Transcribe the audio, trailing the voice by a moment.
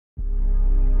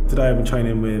Today I've been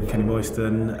training with Kenny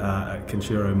Moyston at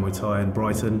Kenshiro Moyston in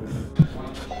Brighton.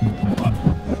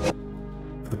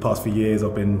 For the past few years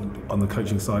I've been on the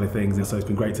coaching side of things, and so it's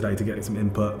been great today to get some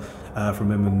input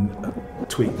from him and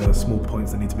tweak the small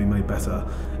points that need to be made better.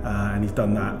 And he's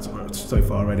done that so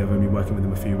far already. I've only been working with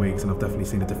him a few weeks and I've definitely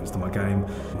seen a difference to my game.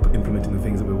 Implementing the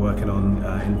things that we're working on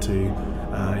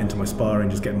into my sparring,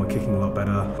 just getting my kicking a lot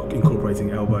better,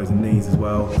 incorporating elbows and knees as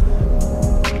well.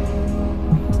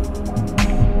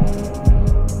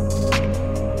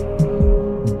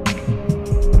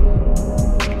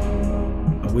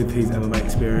 With his MMA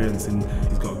experience, and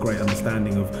he's got a great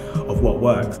understanding of what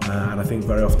works, and I think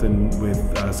very often with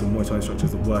some Muay Thai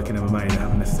instructors that work in MMA, they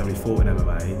haven't necessarily fought in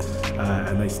MMA,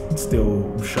 and they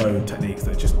still show techniques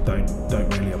that just don't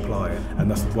really apply. And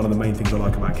that's one of the main things I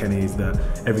like about Kenny, is that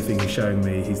everything he's showing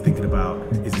me, he's thinking about,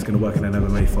 is this going to work in an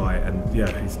MMA fight? And yeah,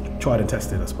 he's tried and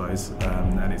tested, I suppose,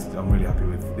 and I'm really happy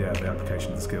with the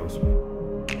application of the skills.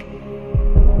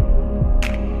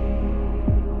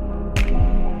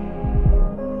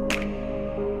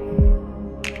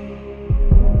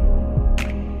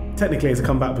 Technically it's a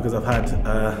comeback because I've had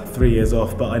 3 years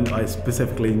off, but I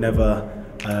specifically never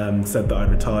said that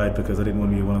I'd retired, because I didn't want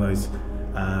to be one of those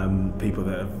people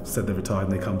that have said they're retired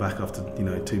and they come back after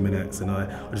 2 minutes. And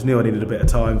I just knew I needed a bit of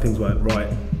time. Things weren't right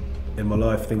in my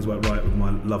life, things weren't right with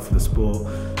my love for the sport.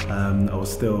 I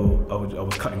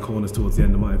was cutting corners towards the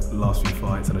end of my last few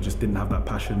fights, and I just didn't have that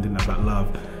passion, didn't have that love,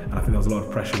 and I think there was a lot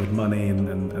of pressure with money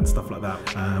and stuff like that.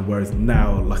 Whereas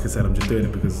now, like I said, I'm just doing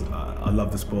it because I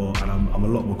love the sport, and I'm a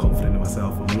lot more confident in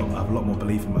myself. I have a lot more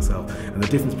belief in myself. And the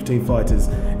difference between fighters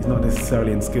is not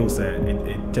necessarily in skill set.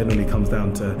 It generally comes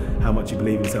down to how much you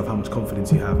believe in yourself, how much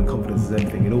confidence you have, and confidence is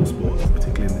everything in all sports,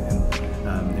 particularly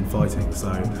in fighting.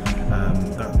 So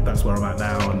that's where I'm at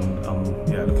now, and I'm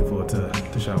looking forward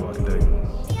to showing what I can do.